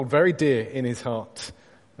very dear in his heart.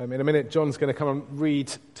 In a minute, John's going to come and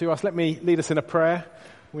read to us. Let me lead us in a prayer.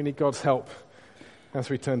 We need God's help as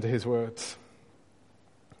we turn to his words.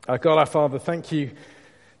 God, our Father, thank you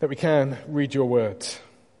that we can read your word,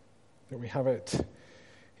 that we have it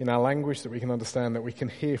in our language, that we can understand, that we can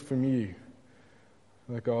hear from you,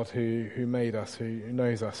 the God who made us, who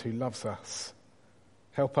knows us, who loves us.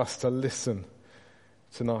 Help us to listen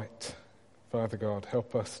tonight, Father God.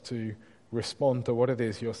 Help us to respond to what it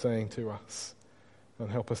is you're saying to us, and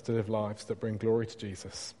help us to live lives that bring glory to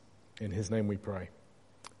Jesus. In his name we pray.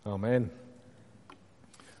 Amen.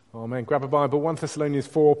 Amen. Grab a Bible, 1 Thessalonians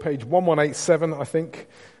 4, page 1187, I think.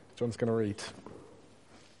 John's going to read.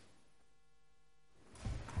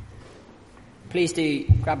 Please do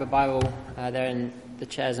grab a Bible. They're in the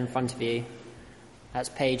chairs in front of you. That's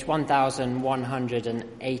page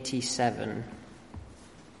 1187.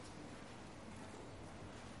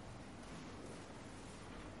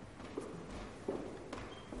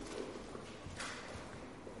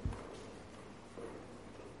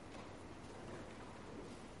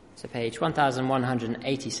 So page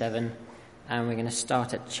 1187, and we're going to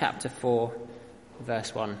start at chapter 4,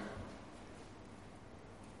 verse 1.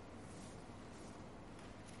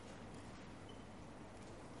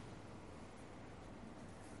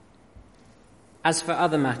 As for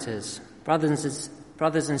other matters,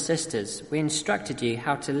 brothers and sisters, we instructed you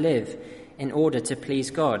how to live in order to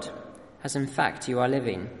please God, as in fact you are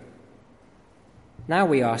living. Now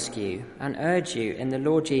we ask you and urge you in the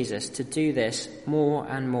Lord Jesus to do this more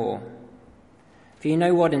and more. For you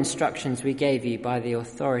know what instructions we gave you by the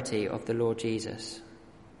authority of the Lord Jesus.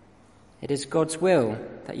 It is God's will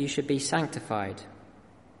that you should be sanctified,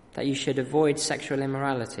 that you should avoid sexual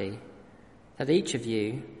immorality, that each of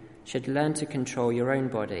you should learn to control your own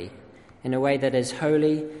body in a way that is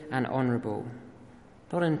holy and honourable,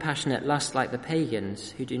 not in passionate lust like the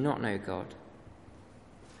pagans who do not know God.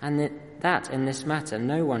 And that in this matter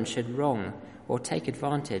no one should wrong or take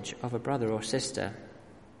advantage of a brother or sister.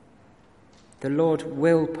 The Lord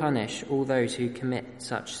will punish all those who commit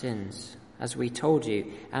such sins, as we told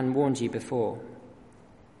you and warned you before.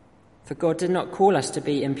 For God did not call us to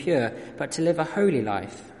be impure, but to live a holy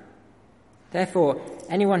life. Therefore,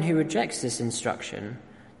 anyone who rejects this instruction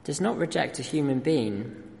does not reject a human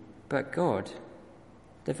being, but God,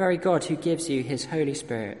 the very God who gives you his Holy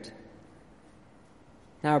Spirit.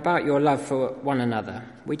 Now about your love for one another,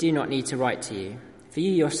 we do not need to write to you, for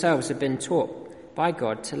you yourselves have been taught by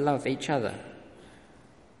God to love each other.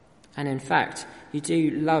 And in fact, you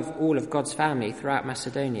do love all of God's family throughout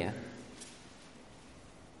Macedonia.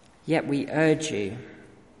 Yet we urge you,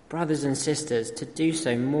 brothers and sisters, to do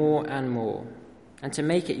so more and more, and to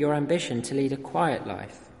make it your ambition to lead a quiet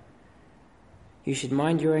life. You should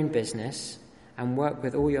mind your own business and work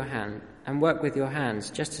with your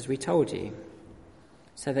hands, just as we told you,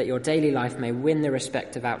 so that your daily life may win the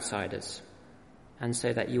respect of outsiders, and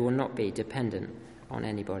so that you will not be dependent on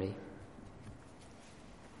anybody.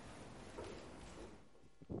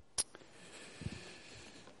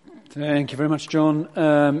 Thank you very much, John.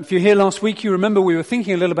 If you were here last week, you remember we were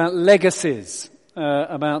thinking a little about legacies,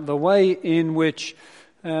 about the way in which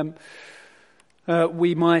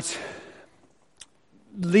we might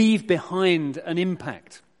leave behind an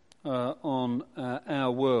impact on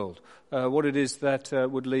our world, what it is that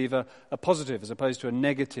would leave a positive as opposed to a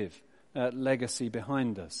negative legacy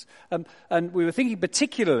behind us. And we were thinking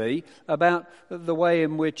particularly about the way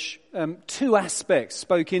in which two aspects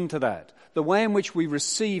spoke into that. The way in which we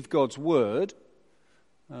receive God's word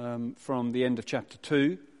from the end of chapter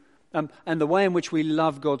 2, and the way in which we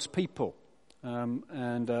love God's people.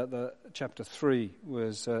 The chapter 3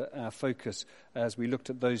 was our focus as we looked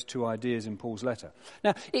at those two ideas in Paul's letter.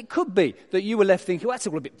 Now, it could be that you were left thinking, well, that's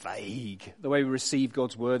all a bit vague, the way we receive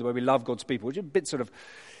God's word, the way we love God's people, which is a bit sort of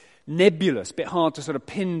nebulous, a bit hard to sort of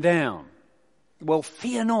pin down. Well,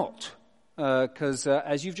 fear not. Because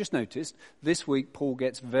as you've just noticed, this week Paul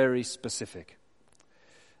gets very specific.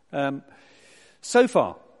 So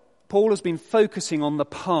far, Paul has been focusing on the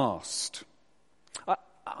past.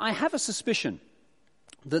 I have a suspicion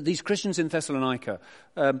that these Christians in Thessalonica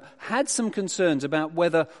had some concerns about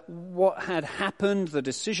whether what had happened, the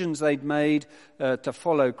decisions they'd made to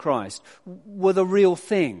follow Christ, were the real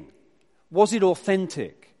thing. Was it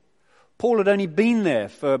authentic? Paul had only been there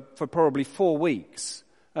for probably 4 weeks.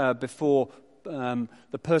 Before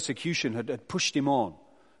the persecution had pushed him on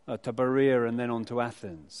to Berea and then on to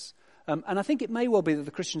Athens. And I think it may well be that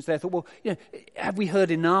the Christians there thought, well, have we heard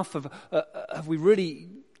enough? Have we really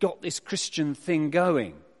got this Christian thing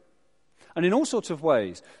going? And in all sorts of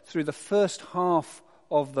ways, through the first half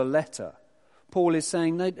of the letter, Paul is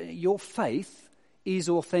saying, no, your faith is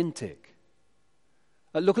authentic.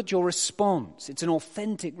 Look at your response. It's an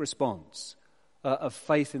authentic response of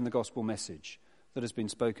faith in the gospel message that has been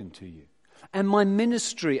spoken to you. And my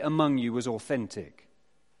ministry among you was authentic.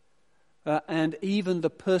 And even the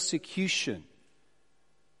persecution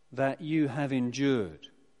that you have endured.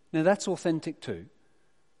 Now that's authentic too,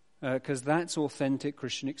 because that's authentic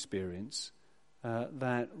Christian experience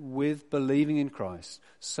that with believing in Christ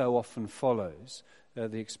so often follows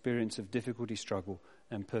the experience of difficulty, struggle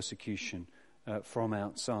and persecution from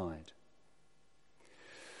outside.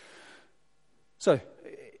 So,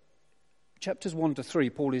 chapters 1 to 3,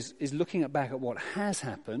 Paul is looking back at what has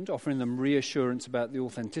happened, offering them reassurance about the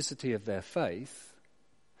authenticity of their faith.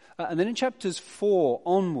 And then in chapters 4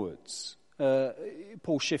 onwards,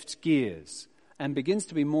 Paul shifts gears and begins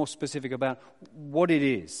to be more specific about what it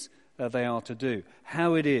is they are to do,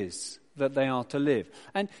 how it is that they are to live.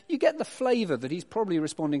 And you get the flavour that he's probably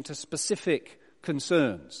responding to specific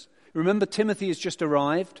concerns. Remember, Timothy has just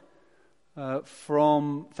arrived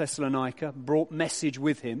from Thessalonica, brought message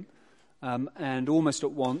with him, and almost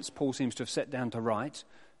at once Paul seems to have sat down to write.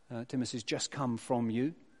 Timothy's just come from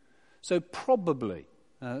you. So probably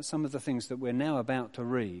some of the things that we're now about to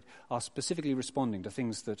read are specifically responding to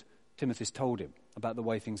things that Timothy's told him about the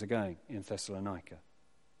way things are going in Thessalonica.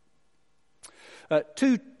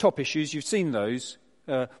 Two top issues, you've seen those.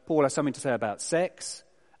 Paul has something to say about sex,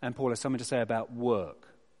 and Paul has something to say about work.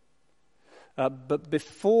 But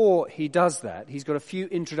before he does that, he's got a few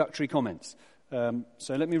introductory comments.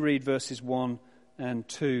 So let me read verses 1 and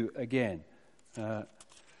 2 again.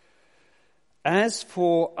 As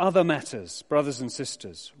for other matters, brothers and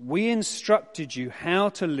sisters, we instructed you how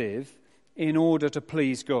to live in order to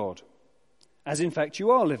please God, as in fact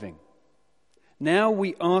you are living. Now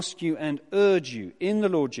we ask you and urge you in the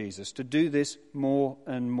Lord Jesus to do this more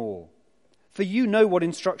and more. For you know what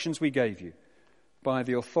instructions we gave you by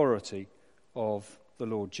the authority of the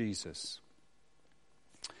Lord Jesus.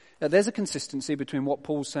 Now, there's a consistency between what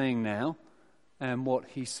Paul's saying now and what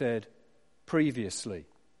he said previously.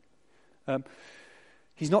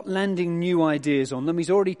 He's not landing new ideas on them. He's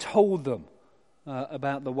already told them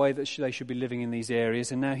about the way that they should be living in these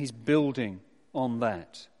areas, and now he's building on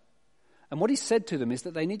that. And what he said to them is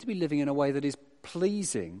that they need to be living in a way that is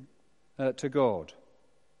pleasing to God.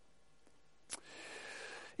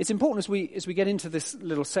 It's important as we get into this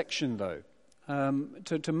little section, though,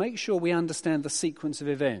 to make sure we understand the sequence of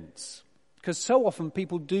events. Because so often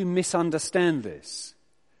people do misunderstand this.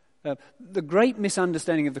 The great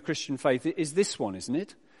misunderstanding of the Christian faith is this one, isn't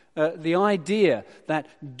it? The idea that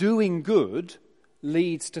doing good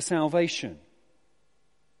leads to salvation.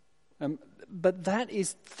 But that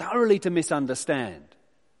is thoroughly to misunderstand.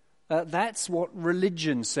 That's what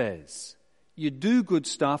religion says. You do good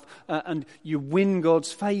stuff and you win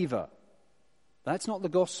God's favour. That's not the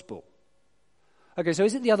gospel. Okay, so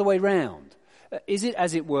is it the other way round? Is it,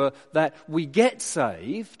 as it were, that we get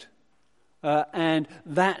saved and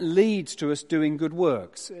that leads to us doing good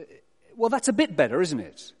works? Well, that's a bit better, isn't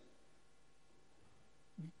it?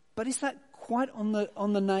 But is that quite on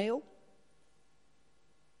the nail?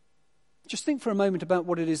 Just think for a moment about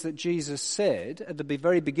what it is that Jesus said at the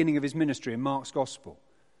very beginning of his ministry in Mark's Gospel.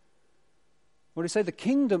 What did he say? The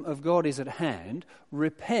kingdom of God is at hand.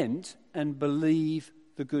 Repent and believe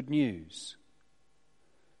the good news.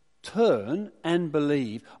 Turn and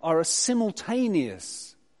believe are a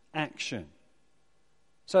simultaneous action.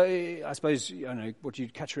 So I suppose, what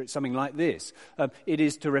you'd catch it something like this. It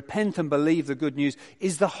is to repent and believe the good news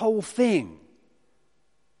is the whole thing.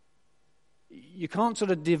 You can't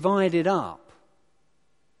sort of divide it up.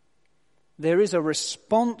 There is a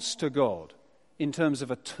response to God in terms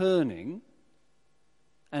of a turning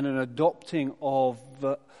and an adopting of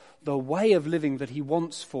the way of living that he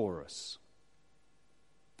wants for us.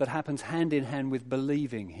 That happens hand in hand with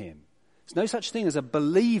believing him. There's no such thing as a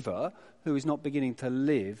believer who is not beginning to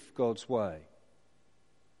live God's way.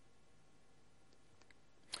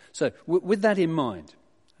 So, with that in mind,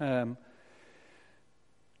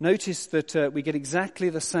 notice that we get exactly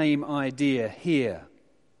the same idea here.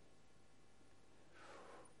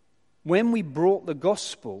 When we brought the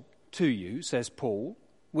gospel to you, says Paul,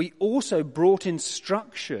 we also brought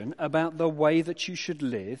instruction about the way that you should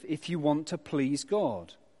live if you want to please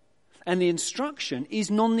God. And the instruction is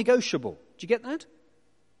non-negotiable. Do you get that?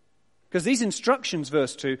 Because these instructions,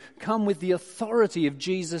 verse 2, come with the authority of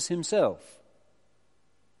Jesus himself.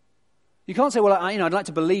 You can't say, well, I'd like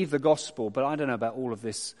to believe the gospel, but I don't know about all of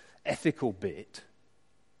this ethical bit.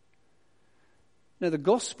 No, the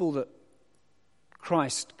gospel that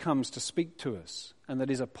Christ comes to speak to us and that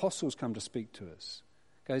his apostles come to speak to us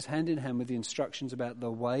goes hand in hand with the instructions about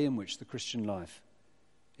the way in which the Christian life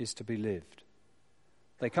is to be lived.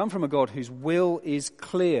 They come from a God whose will is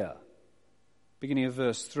clear. Beginning of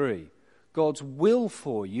verse 3. God's will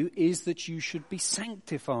for you is that you should be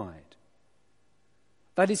sanctified.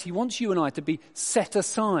 That is, he wants you and I to be set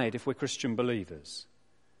aside if we're Christian believers.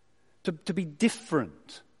 To be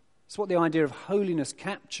different. That's what the idea of holiness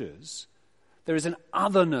captures. There is an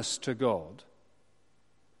otherness to God,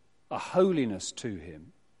 a holiness to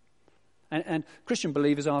him. And Christian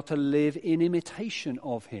believers are to live in imitation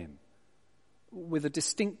of him, with a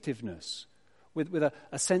distinctiveness, with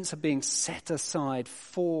a sense of being set aside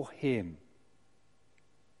for him.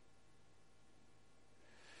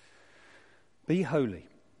 Be holy,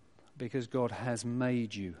 because God has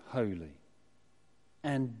made you holy.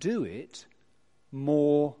 And do it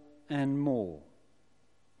more and more.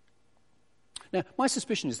 Now, my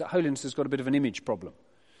suspicion is that holiness has got a bit of an image problem.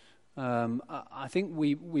 I think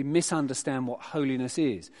we misunderstand what holiness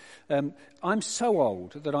is. I'm so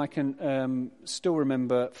old that I can still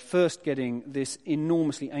remember first getting this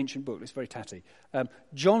enormously ancient book. It's very tatty.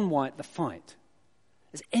 John White, The Fight.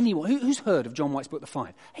 Is anyone who's heard of John White's book, The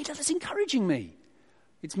Fight? Hey, that's encouraging me.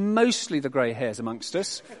 It's mostly the grey hairs amongst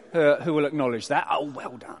us who will acknowledge that. Oh,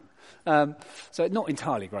 well done. So not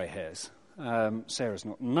entirely grey hairs. Sarah's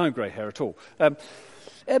no grey hair at all.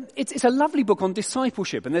 It's a lovely book on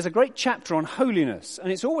discipleship, and there's a great chapter on holiness,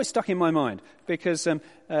 and it's always stuck in my mind because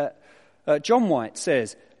John White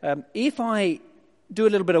says, if I do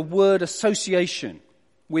a little bit of word association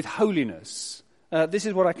with holiness, this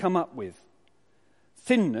is what I come up with.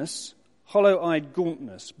 Thinness, hollow-eyed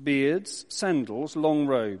gauntness, beards, sandals, long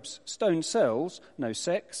robes, stone cells, no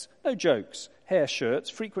sex, no jokes, hair shirts,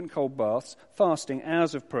 frequent cold baths, fasting,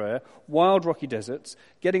 hours of prayer, wild rocky deserts,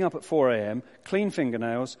 getting up at 4 a.m., clean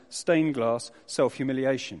fingernails, stained glass,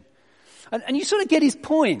 self-humiliation. And you sort of get his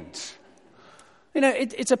point. You know,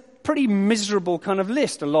 it's a pretty miserable kind of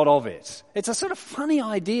list, a lot of it. It's a sort of funny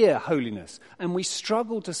idea, holiness, and we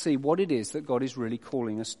struggle to see what it is that God is really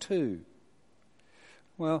calling us to.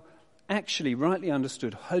 Well, actually, rightly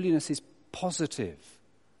understood, holiness is positive.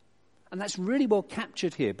 And that's really well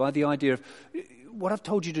captured here by the idea of what I've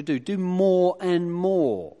told you to do more and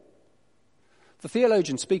more. The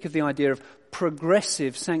theologians speak of the idea of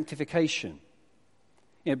progressive sanctification.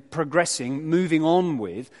 You know, progressing, moving on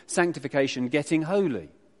with sanctification, getting holy.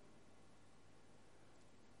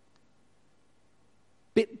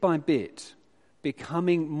 Bit by bit,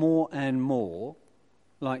 becoming more and more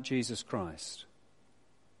like Jesus Christ.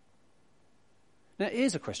 Now,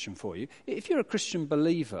 here's a question for you. If you're a Christian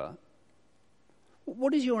believer,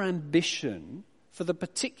 what is your ambition for the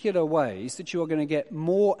particular ways that you are going to get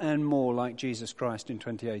more and more like Jesus Christ in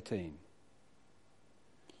 2018?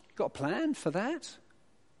 Got a plan for that?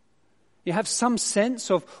 You have some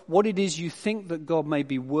sense of what it is you think that God may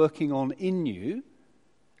be working on in you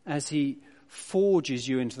as he forges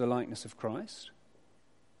you into the likeness of Christ?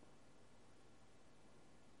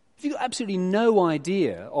 If you've got absolutely no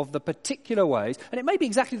idea of the particular ways, and it may be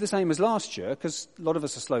exactly the same as last year, because a lot of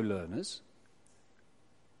us are slow learners,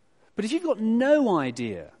 but if you've got no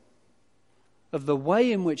idea of the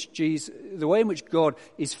way in which God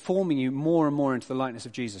is forming you more and more into the likeness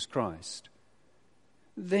of Jesus Christ,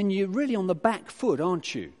 then you're really on the back foot,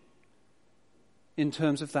 aren't you? In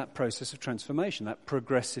terms of that process of transformation, that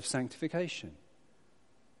progressive sanctification.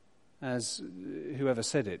 As whoever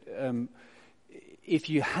said it, if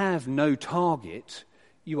you have no target,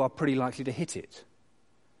 you are pretty likely to hit it.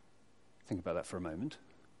 Think about that for a moment.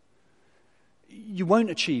 You won't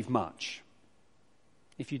achieve much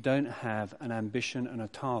if you don't have an ambition and a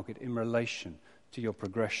target in relation to your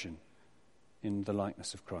progression in the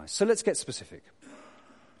likeness of Christ. So let's get specific.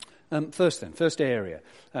 First area,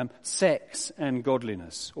 sex and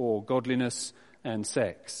godliness, or godliness and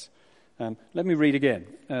sex. Let me read again,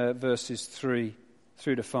 verses 3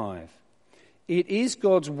 through to 5. It is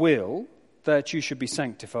God's will that you should be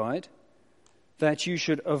sanctified, that you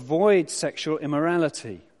should avoid sexual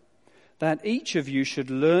immorality, that each of you should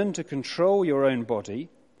learn to control your own body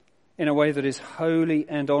in a way that is holy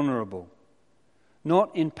and honourable,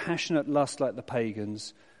 not in passionate lust like the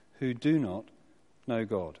pagans who do not know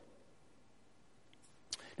God.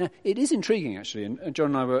 Now, it is intriguing, actually, and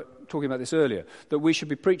John and I were talking about this earlier, that we should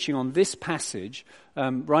be preaching on this passage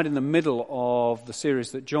right in the middle of the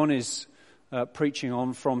series that John is preaching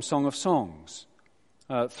on from Song of Songs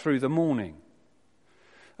through the morning.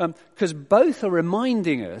 Because both are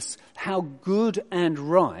reminding us how good and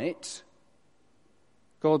right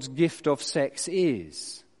God's gift of sex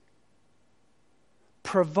is,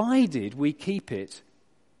 provided we keep it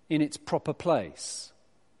in its proper place.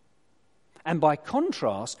 And by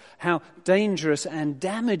contrast, how dangerous and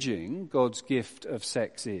damaging God's gift of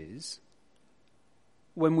sex is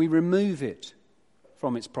when we remove it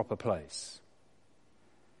from its proper place.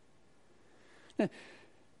 Now,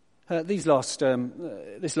 this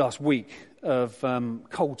last week of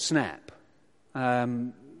cold snap,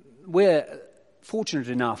 we're fortunate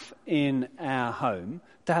enough in our home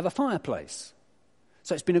to have a fireplace.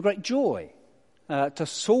 So it's been a great joy to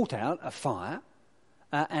sort out a fire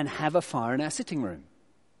and have a fire in our sitting room.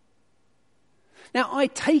 Now, I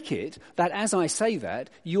take it that as I say that,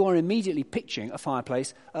 you are immediately picturing a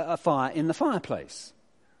fire in the fireplace,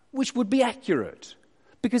 which would be accurate,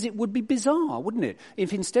 because it would be bizarre, wouldn't it,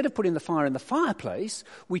 if instead of putting the fire in the fireplace,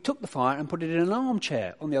 we took the fire and put it in an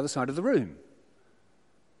armchair on the other side of the room.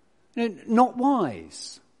 Not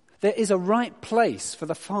wise. There is a right place for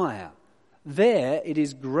the fire. There it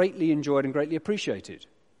is greatly enjoyed and greatly appreciated.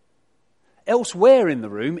 Elsewhere in the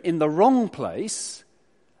room, in the wrong place,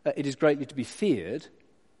 it is greatly to be feared,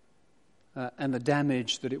 and the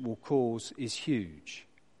damage that it will cause is huge.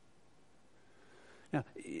 Now,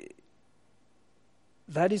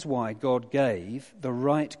 that is why God gave the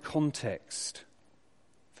right context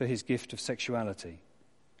for his gift of sexuality.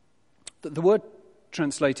 The word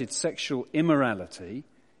translated sexual immorality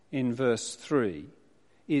in verse 3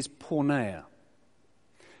 is porneia.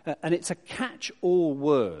 And it's a catch-all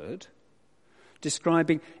word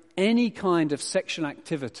describing any kind of sexual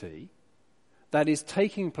activity that is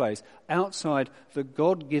taking place outside the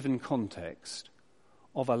God-given context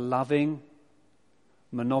of a loving,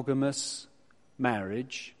 monogamous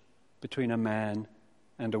marriage between a man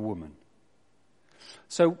and a woman.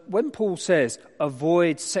 So when Paul says,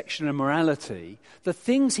 avoid sexual immorality, the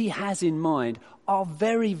things he has in mind are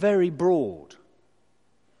very, very broad.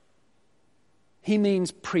 He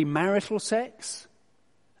means premarital sex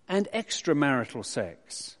and extramarital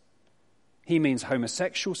sex. He means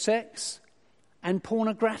homosexual sex and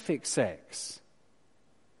pornographic sex.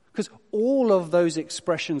 Because all of those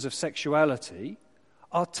expressions of sexuality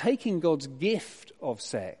are taking God's gift of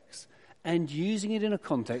sex and using it in a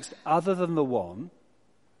context other than the one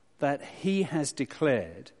that he has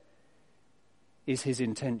declared is his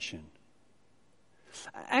intention.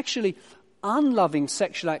 Actually, unloving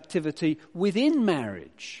sexual activity within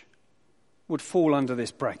marriage would fall under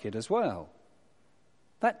this bracket as well.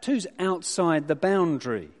 That too's outside the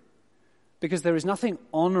boundary, because there is nothing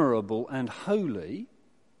honourable and holy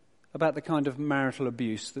about the kind of marital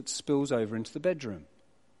abuse that spills over into the bedroom.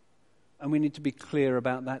 And we need to be clear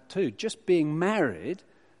about that too. Just being married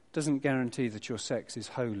doesn't guarantee that your sex is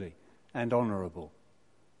holy and honourable.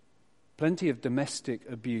 Plenty of domestic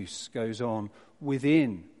abuse goes on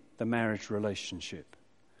within the marriage relationship,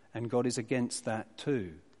 and God is against that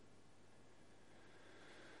too.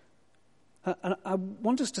 And I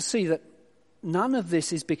want us to see that none of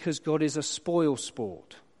this is because God is a spoil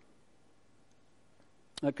sport.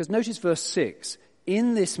 Because notice verse 6,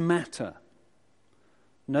 in this matter,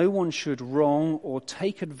 no one should wrong or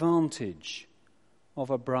take advantage of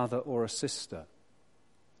a brother or a sister.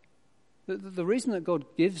 The reason that God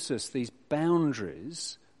gives us these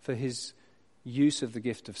boundaries for his use of the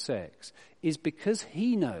gift of sex is because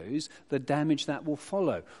he knows the damage that will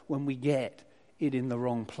follow when we get it in the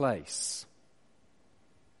wrong place.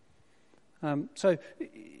 So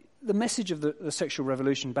the message of the sexual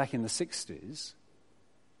revolution back in the 60s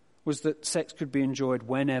was that sex could be enjoyed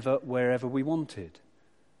whenever, wherever we wanted.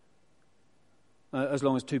 As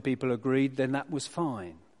long as two people agreed, then that was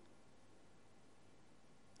fine.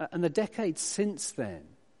 And the decades since then,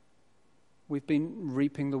 we've been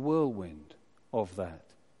reaping the whirlwind of that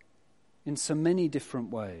in so many different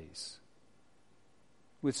ways,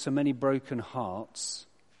 with so many broken hearts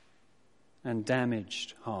and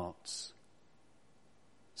damaged hearts,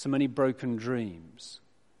 so many broken dreams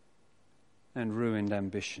and ruined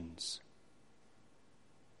ambitions.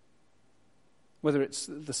 Whether it's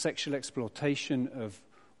the sexual exploitation of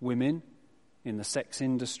women in the sex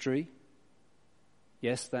industry,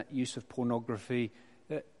 yes, that use of pornography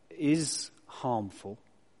is harmful.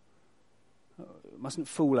 We mustn't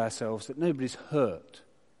fool ourselves that nobody's hurt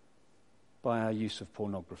by our use of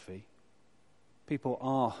pornography. People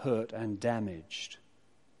are hurt and damaged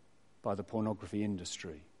by the pornography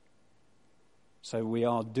industry. So we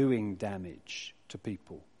are doing damage to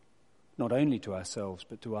people, not only to ourselves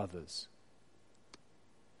but to others.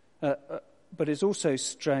 But it also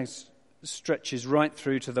stretches right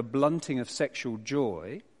through to the blunting of sexual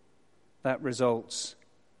joy that results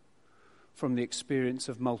from the experience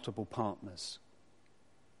of multiple partners,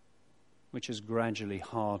 which has gradually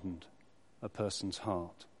hardened a person's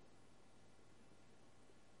heart.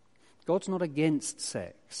 God's not against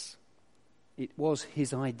sex. It was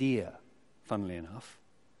his idea, funnily enough.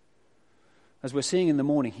 As we're seeing in the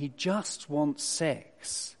morning, he just wants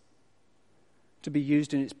sex to be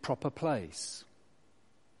used in its proper place.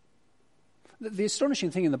 The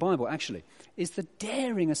astonishing thing in the Bible, actually, is the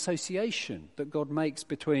daring association that God makes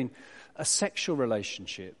between a sexual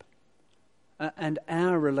relationship and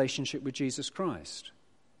our relationship with Jesus Christ.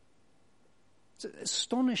 It's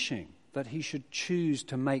astonishing that he should choose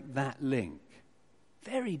to make that link.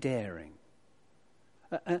 Very daring.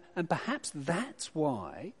 And perhaps that's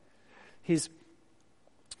why his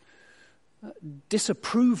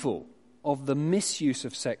disapproval of the misuse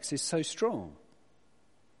of sex is so strong.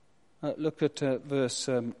 Look at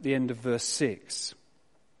the end of verse 6,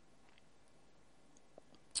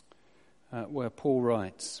 where Paul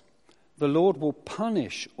writes, "The Lord will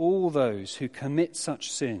punish all those who commit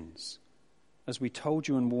such sins, as we told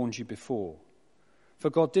you and warned you before. For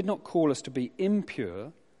God did not call us to be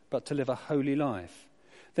impure, but to live a holy life.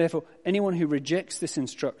 Therefore, anyone who rejects this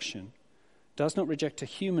instruction does not reject a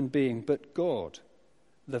human being, but God,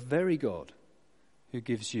 the very God who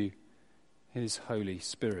gives you his Holy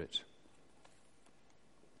Spirit."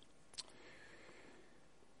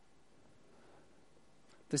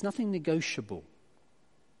 There's nothing negotiable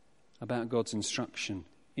about God's instruction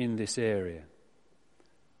in this area.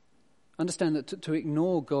 Understand that to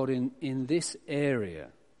ignore God in this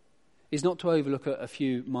area is not to overlook a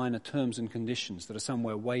few minor terms and conditions that are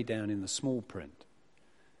somewhere way down in the small print.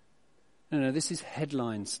 No, this is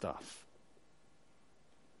headline stuff.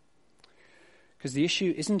 Because the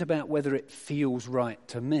issue isn't about whether it feels right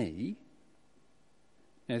to me.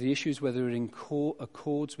 No, the issue is whether it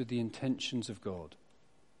accords with the intentions of God.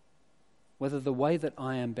 Whether the way that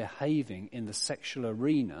I am behaving in the sexual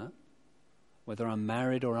arena, whether I'm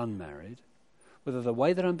married or unmarried, whether the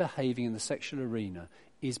way that I'm behaving in the sexual arena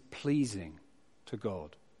is pleasing to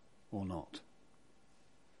God or not.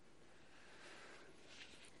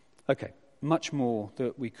 Okay, much more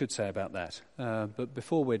that we could say about that. But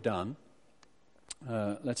before we're done,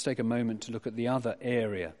 let's take a moment to look at the other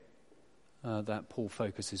area that Paul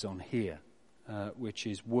focuses on here, which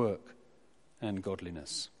is work and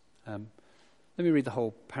godliness. Let me read the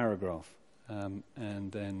whole paragraph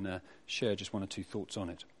and then share just one or two thoughts on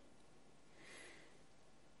it.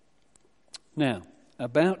 "Now,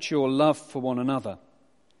 about your love for one another,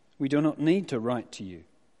 we do not need to write to you,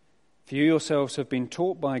 for you yourselves have been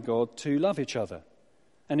taught by God to love each other.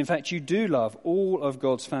 And in fact, you do love all of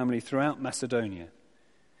God's family throughout Macedonia.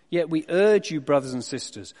 Yet we urge you, brothers and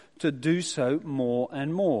sisters, to do so more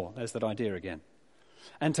and more." There's that idea again.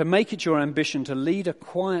 "And to make it your ambition to lead a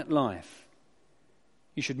quiet life.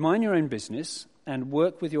 You should mind your own business and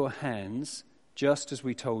work with your hands, just as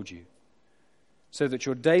we told you, so that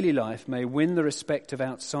your daily life may win the respect of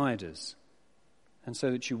outsiders, and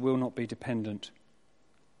so that you will not be dependent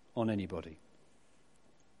on anybody."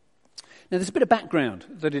 Now, there's a bit of background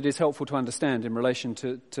that it is helpful to understand in relation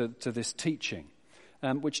to this teaching,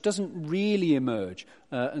 which doesn't really emerge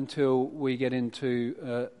until we get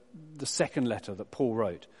into the second letter that Paul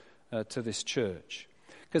wrote to this church.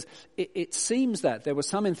 Because it seems that there were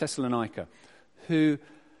some in Thessalonica who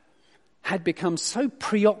had become so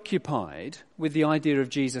preoccupied with the idea of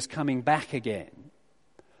Jesus coming back again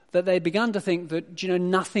that they'd begun to think that,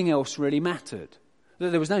 nothing else really mattered.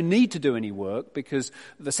 That there was no need to do any work because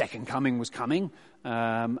the second coming was coming,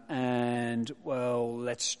 and, well,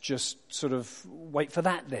 let's just sort of wait for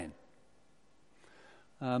that then.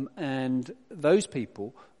 And those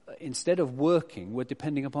people, instead of working, were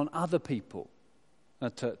depending upon other people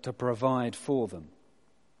to provide for them.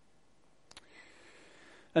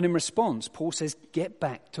 And in response, Paul says, get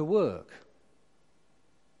back to work.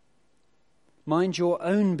 Mind your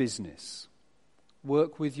own business.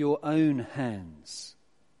 Work with your own hands.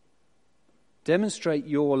 Demonstrate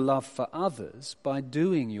your love for others by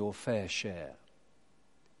doing your fair share.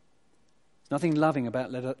 There's nothing loving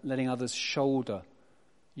about letting others shoulder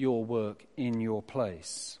your work in your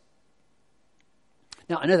place.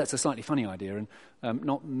 Now, I know that's a slightly funny idea, and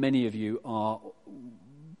not many of you are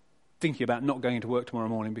thinking about not going to work tomorrow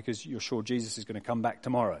morning because you're sure Jesus is going to come back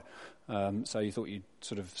tomorrow. So you thought you'd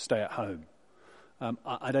sort of stay at home.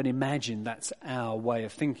 I don't imagine that's our way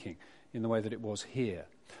of thinking in the way that it was here.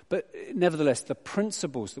 But nevertheless, the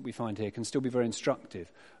principles that we find here can still be very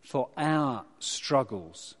instructive for our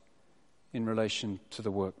struggles in relation to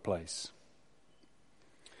the workplace.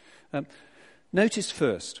 Notice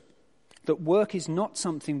first that work is not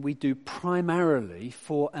something we do primarily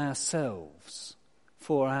for ourselves,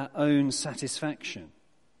 for our own satisfaction.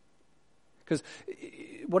 Because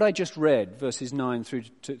what I just read, verses 9 through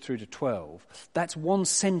to 12, that's one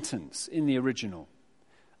sentence in the original.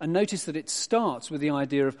 And notice that it starts with the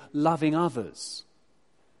idea of loving others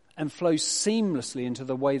and flows seamlessly into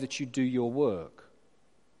the way that you do your work.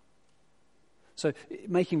 So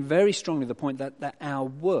making very strongly the point that our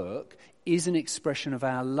work is an expression of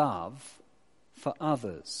our love for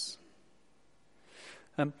others.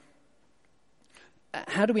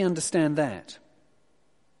 How do we understand that?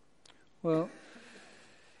 Well,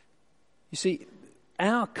 you see,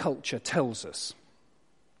 our culture tells us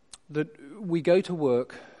that we go to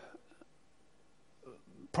work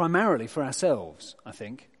primarily for ourselves, I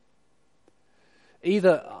think.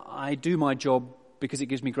 Either I do my job because it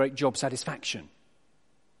gives me great job satisfaction.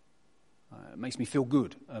 It makes me feel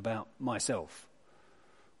good about myself,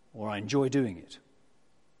 or I enjoy doing it.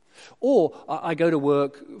 Or I go to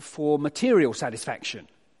work for material satisfaction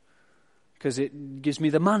because it gives me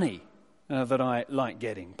the money that I like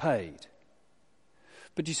getting paid.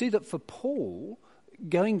 But you see that for Paul,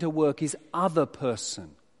 going to work is other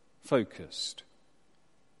person focused.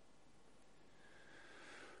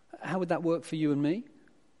 How would that work for you and me?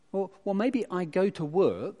 Well, maybe I go to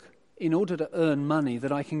work in order to earn money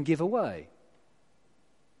that I can give away,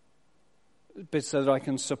 but so that I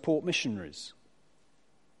can support missionaries,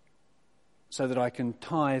 so that I can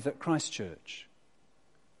tithe at Christchurch.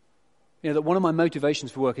 That one of my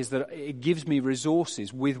motivations for work is that it gives me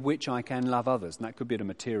resources with which I can love others, and that could be at a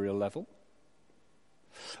material level.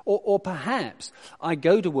 Or perhaps I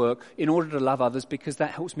go to work in order to love others because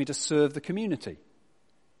that helps me to serve the community.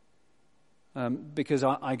 Because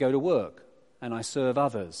I go to work and I serve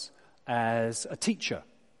others as a teacher,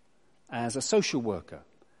 as a social worker,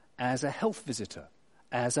 as a health visitor,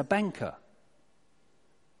 as a banker.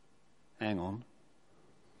 Hang on.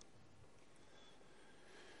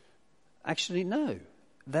 Actually, no.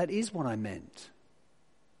 That is what I meant.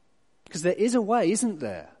 Because there is a way, isn't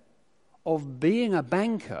there, of being a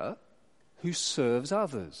banker who serves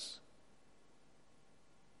others,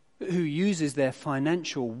 who uses their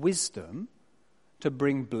financial wisdom to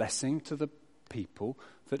bring blessing to the people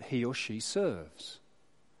that he or she serves.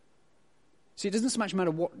 See, it doesn't so much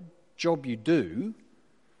matter what job you do,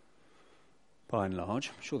 by and large.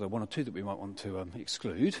 I'm sure there are one or two that we might want to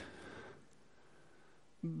exclude.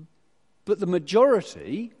 But the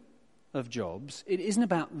majority of jobs, it isn't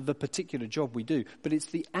about the particular job we do, but it's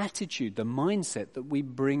the attitude, the mindset that we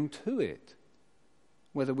bring to it.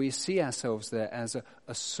 Whether we see ourselves there as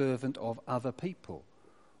a servant of other people,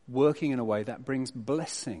 working in a way that brings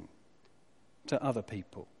blessing to other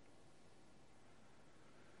people.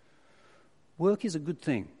 Work is a good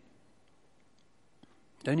thing.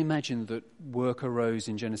 Don't imagine that work arose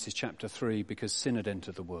in Genesis chapter 3 because sin had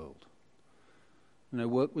entered the world. No,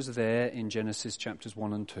 work was there in Genesis chapters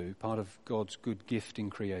 1 and 2, part of God's good gift in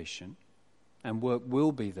creation. And work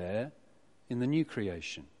will be there in the new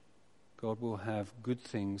creation. God will have good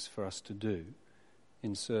things for us to do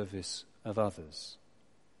in service of others.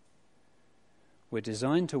 We're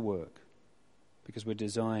designed to work because we're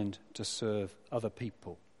designed to serve other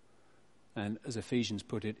people. And as Ephesians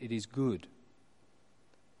put it, it is good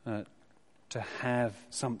to have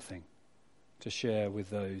something to share with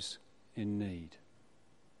those in need.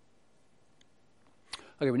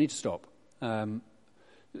 Okay, we need to stop. I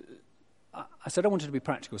said I wanted to be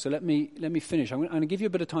practical, so let me finish. I'm going to give you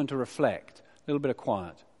a bit of time to reflect, a little bit of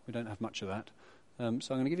quiet. We don't have much of that. So I'm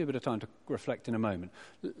going to give you a bit of time to reflect in a moment.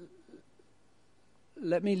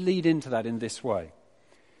 Let me lead into that in this way.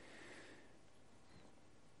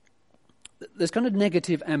 There's kind of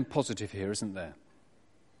negative and positive here, isn't there?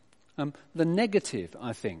 The negative,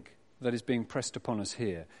 I think, that is being pressed upon us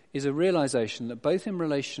here is a realization that both in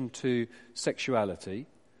relation to sexuality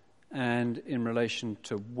and in relation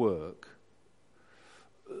to work,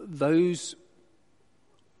 those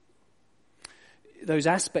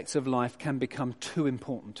aspects of life can become too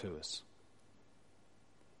important to us.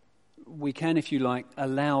 We can, if you like,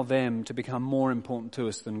 allow them to become more important to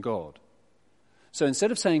us than God. So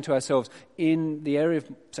instead of saying to ourselves, in the area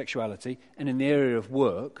of sexuality and in the area of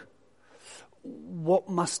work, what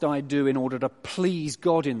must I do in order to please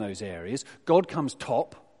God in those areas? God comes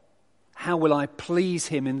top. How will I please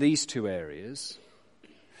him in these two areas?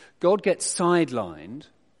 God gets sidelined,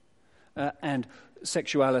 and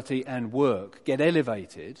sexuality and work get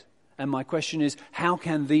elevated. And my question is, how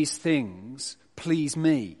can these things please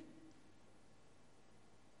me?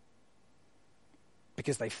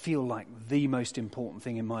 Because they feel like the most important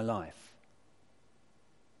thing in my life.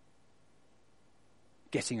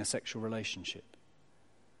 Getting a sexual relationship.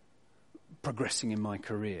 Progressing in my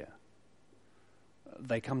career.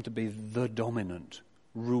 They come to be the dominant,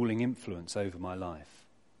 ruling influence over my life.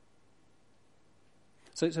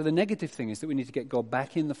 So the negative thing is that we need to get God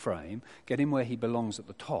back in the frame, get him where he belongs at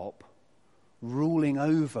the top, ruling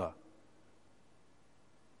over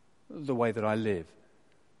the way that I live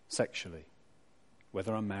sexually,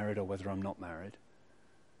 whether I'm married or whether I'm not married.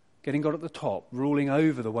 Getting God at the top, ruling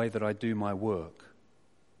over the way that I do my work,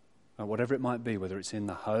 whatever it might be, whether it's in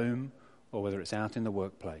the home or whether it's out in the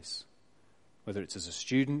workplace, whether it's as a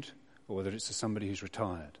student or whether it's as somebody who's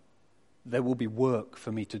retired. There will be work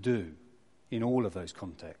for me to do in all of those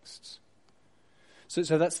contexts.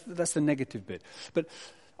 So that's the negative bit. But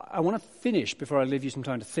I want to finish, before I leave you some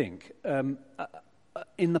time to think,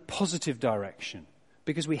 in the positive direction,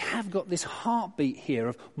 because we have got this heartbeat here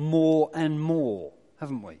of more and more,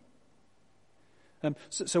 haven't we?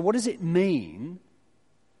 So what does it mean,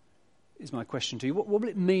 is my question to you, what will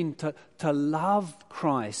it mean to love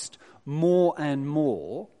Christ more and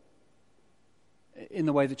more in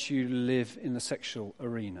the way that you live in the sexual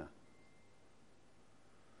arena?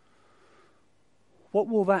 What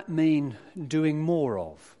will that mean doing more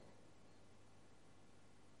of?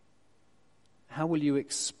 How will you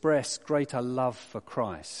express greater love for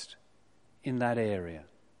Christ in that area?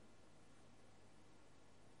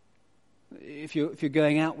 If you're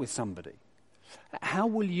going out with somebody, how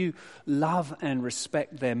will you love and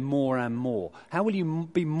respect them more and more? How will you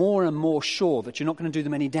be more and more sure that you're not going to do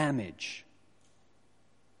them any damage?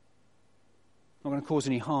 Not going to cause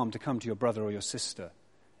any harm to come to your brother or your sister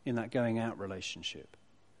in that going out relationship?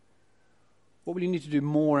 What will you need to do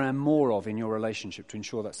more and more of in your relationship to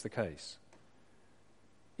ensure that's the case?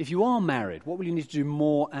 If you are married, what will you need to do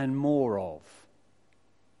more and more of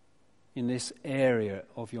in this area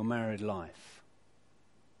of your married life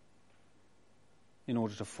in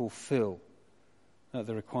order to fulfill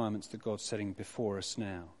the requirements that God's setting before us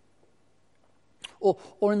now?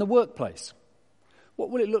 Or in the workplace, what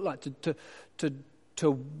will it look like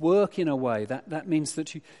to work in a way that means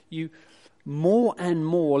that you more and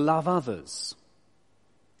more love others?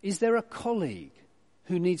 Is there a colleague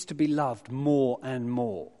who needs to be loved more and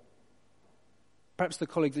more? Perhaps the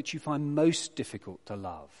colleague that you find most difficult to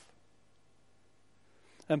love.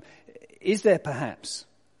 Is there perhaps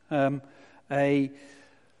a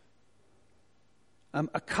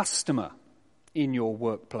customer in your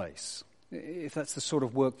workplace, if that's the sort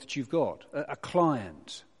of work that you've got, a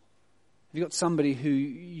client? Have you got somebody who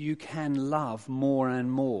you can love more and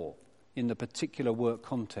more in the particular work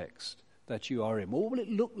context that you are in? What will it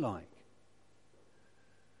look like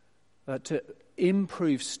to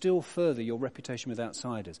improve still further your reputation with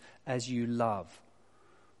outsiders as you love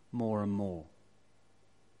more and more?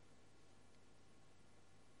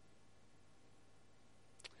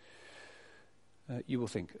 You will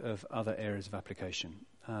think of other areas of application.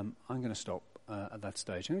 I'm going to stop at that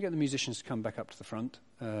stage. I'm going to get the musicians to come back up to the front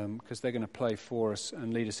because they're going to play for us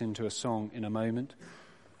and lead us into a song in a moment.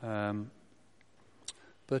 But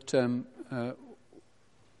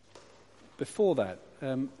before that,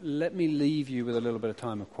 let me leave you with a little bit of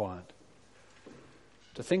time of quiet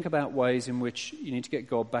to think about ways in which you need to get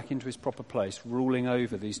God back into his proper place, ruling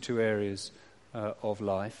over these two areas of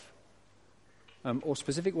life. Or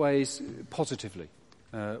specific ways, positively,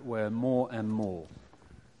 where more and more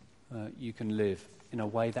you can live in a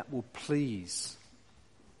way that will please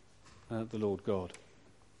the Lord God.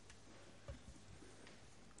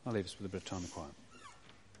 I'll leave us with a bit of time of quiet.